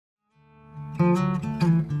Hey,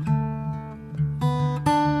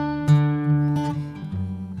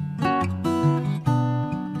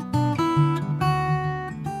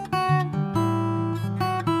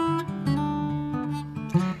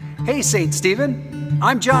 St. Stephen.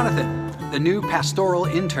 I'm Jonathan, the new pastoral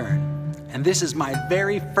intern, and this is my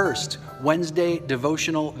very first Wednesday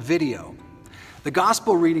devotional video. The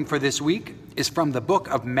gospel reading for this week is from the book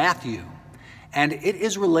of Matthew, and it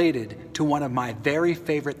is related to one of my very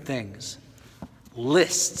favorite things,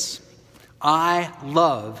 lists. I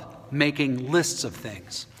love making lists of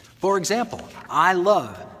things. For example, I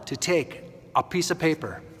love to take a piece of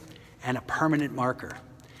paper and a permanent marker,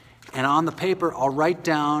 and on the paper I'll write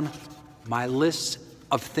down my list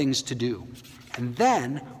of things to do. And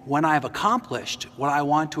then when I've accomplished what I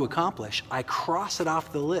want to accomplish, I cross it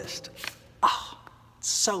off the list. Oh, it's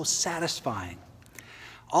so satisfying.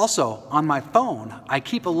 Also, on my phone, I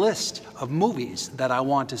keep a list of movies that I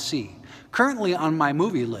want to see. Currently on my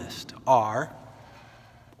movie list are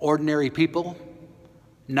Ordinary People,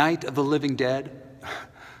 Night of the Living Dead,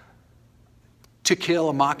 To Kill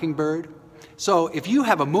a Mockingbird. So if you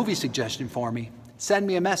have a movie suggestion for me, send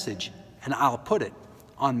me a message and I'll put it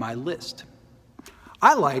on my list.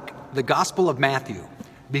 I like the Gospel of Matthew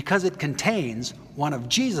because it contains one of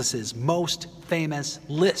Jesus's most famous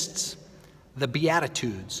lists, the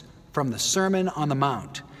Beatitudes from the Sermon on the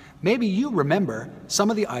Mount. Maybe you remember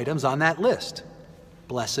some of the items on that list.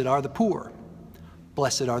 Blessed are the poor,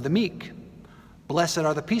 blessed are the meek, blessed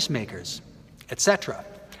are the peacemakers, etc.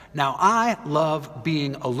 Now, I love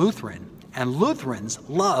being a Lutheran, and Lutherans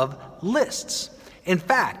love lists. In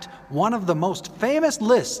fact, one of the most famous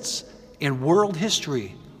lists in world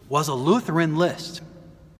history was a Lutheran list.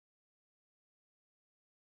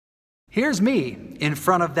 Here's me in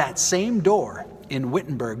front of that same door in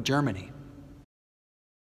Wittenberg, Germany.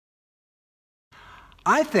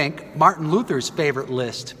 I think Martin Luther's favorite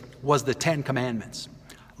list was the Ten Commandments.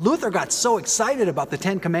 Luther got so excited about the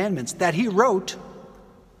Ten Commandments that he wrote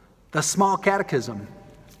the Small Catechism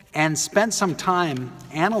and spent some time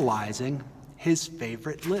analyzing his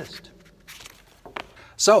favorite list.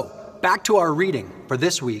 So, back to our reading for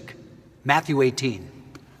this week, Matthew 18.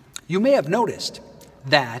 You may have noticed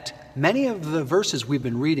that many of the verses we've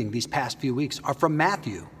been reading these past few weeks are from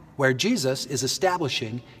Matthew, where Jesus is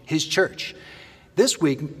establishing his church. This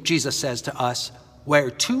week, Jesus says to us,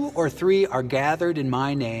 "Where 2 or 3 are gathered in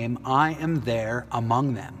my name, I am there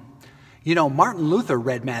among them." You know, Martin Luther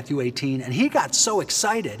read Matthew 18, and he got so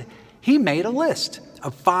excited, he made a list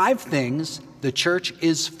of 5 things the church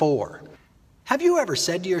is for. Have you ever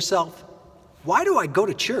said to yourself, why do I go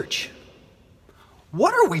to church?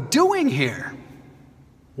 What are we doing here?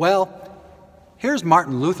 Well, here's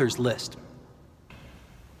Martin Luther's list.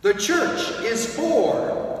 The church is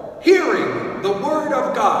for hearing the word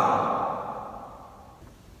of God.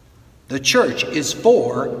 The church is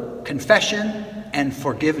for confession and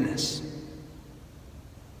forgiveness.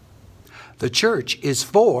 The church is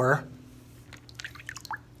for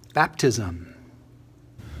baptism.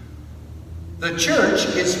 The church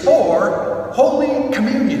is for Holy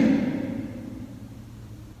Communion.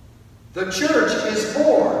 The church is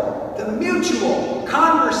for the mutual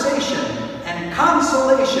conversation and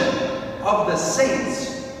consolation of the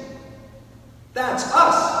saints. That's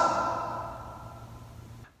us.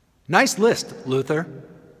 Nice list, Luther.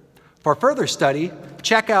 For further study,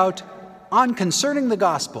 check out On Concerning the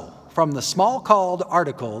Gospel from the Small Called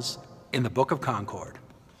Articles in the Book of Concord.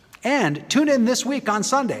 And tune in this week on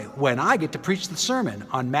Sunday when I get to preach the sermon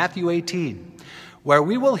on Matthew 18, where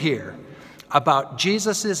we will hear about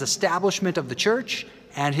Jesus' establishment of the church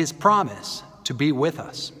and his promise to be with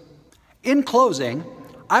us. In closing,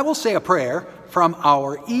 I will say a prayer from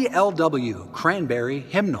our ELW Cranberry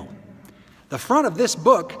hymnal. The front of this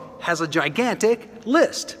book has a gigantic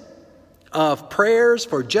list of prayers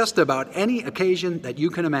for just about any occasion that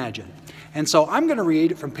you can imagine. And so I'm going to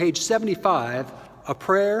read from page 75, a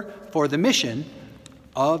prayer for the mission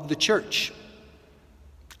of the church.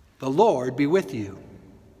 The Lord be with you.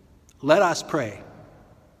 Let us pray.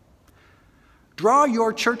 Draw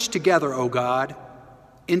your church together, O God,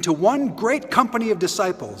 into one great company of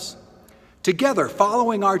disciples, together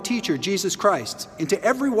following our teacher, Jesus Christ, into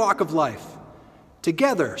every walk of life,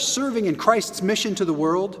 together serving in Christ's mission to the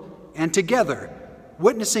world, and together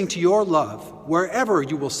witnessing to your love wherever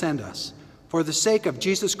you will send us, for the sake of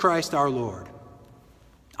Jesus Christ our Lord.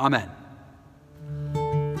 Amen.